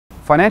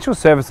Financial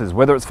services,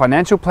 whether it's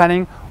financial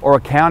planning or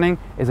accounting,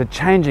 is a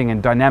changing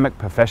and dynamic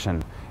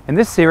profession. In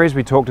this series,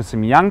 we talk to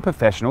some young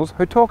professionals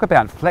who talk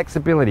about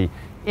flexibility,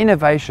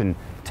 innovation,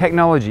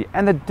 technology,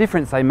 and the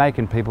difference they make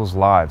in people's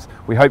lives.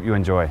 We hope you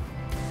enjoy.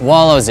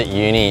 While I was at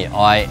uni,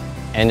 I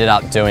ended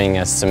up doing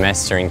a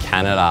semester in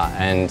Canada,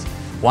 and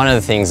one of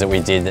the things that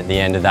we did at the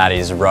end of that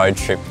is road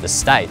trip the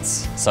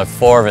States. So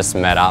 4 of us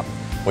met up,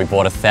 we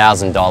bought a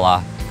 $1,000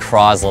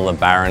 Chrysler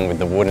LeBaron with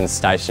the wooden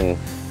station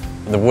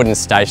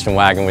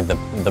wagon with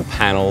the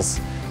panels,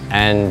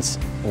 and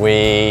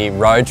we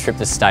road tripped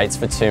the States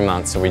for 2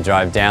 months. So we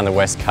drove down the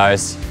west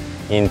coast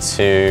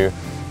into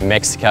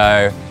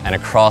Mexico and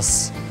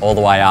across all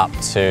the way up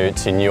to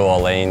New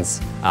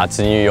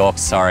York,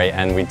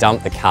 and we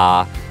dumped the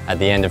car at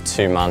the end of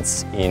 2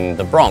 months in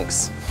the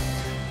Bronx.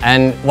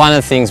 And one of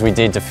the things we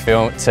did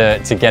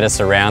to get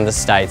us around the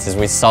States is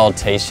we sold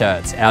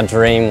t-shirts. Our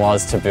dream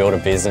was to build a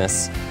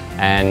business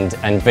and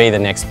be the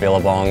next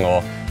Billabong,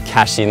 or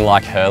cash in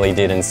like Hurley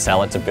did and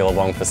sell it to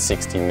Billabong for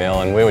 60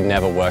 mil, and we would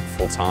never work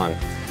full time.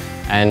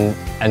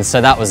 And so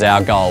that was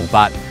our goal,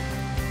 but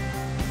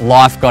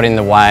life got in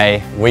the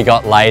way, we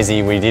got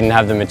lazy, we didn't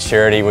have the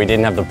maturity, we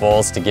didn't have the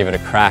balls to give it a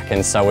crack,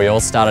 and so we all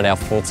started our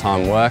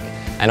full-time work,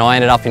 and I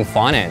ended up in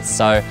finance.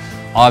 So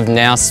I've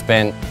now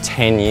spent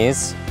 10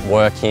 years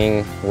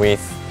working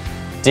with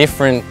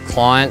different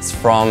clients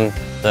from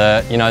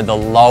the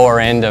lower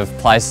end of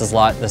places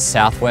like the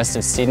southwest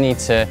of Sydney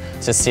to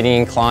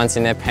sitting in clients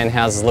in their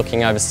penthouses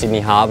looking over Sydney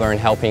Harbour and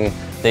helping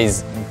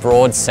these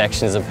broad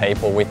sections of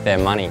people with their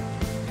money.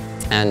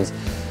 And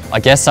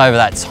I guess over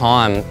that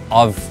time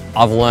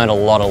I've learned a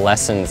lot of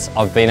lessons.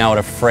 I've been able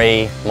to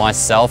free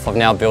myself. I've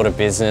now built a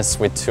business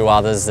with 2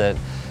 others that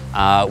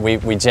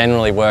we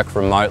generally work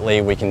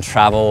remotely. We can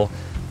travel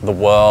the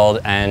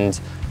world, and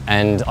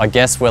I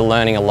guess we're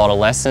learning a lot of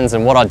lessons.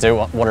 And what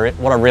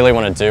I really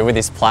want to do with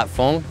this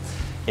platform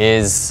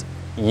is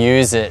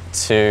use it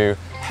to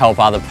help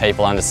other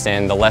people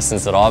understand the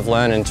lessons that I've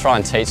learned and try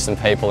and teach some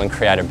people and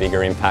create a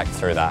bigger impact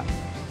through that.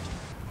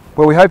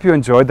 Well, we hope you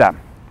enjoyed that.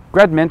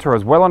 Grad Mentor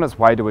is well on its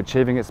way to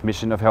achieving its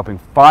mission of helping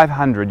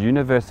 500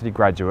 university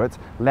graduates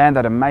land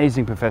that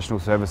amazing professional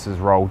services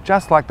role,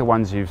 just like the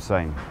ones you've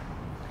seen.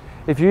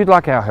 If you'd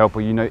like our help,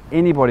 or you know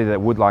anybody that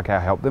would like our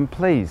help, then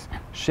please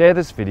share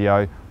this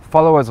video,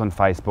 follow us on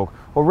Facebook,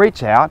 or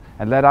reach out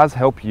and let us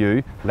help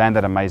you land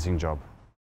that amazing job.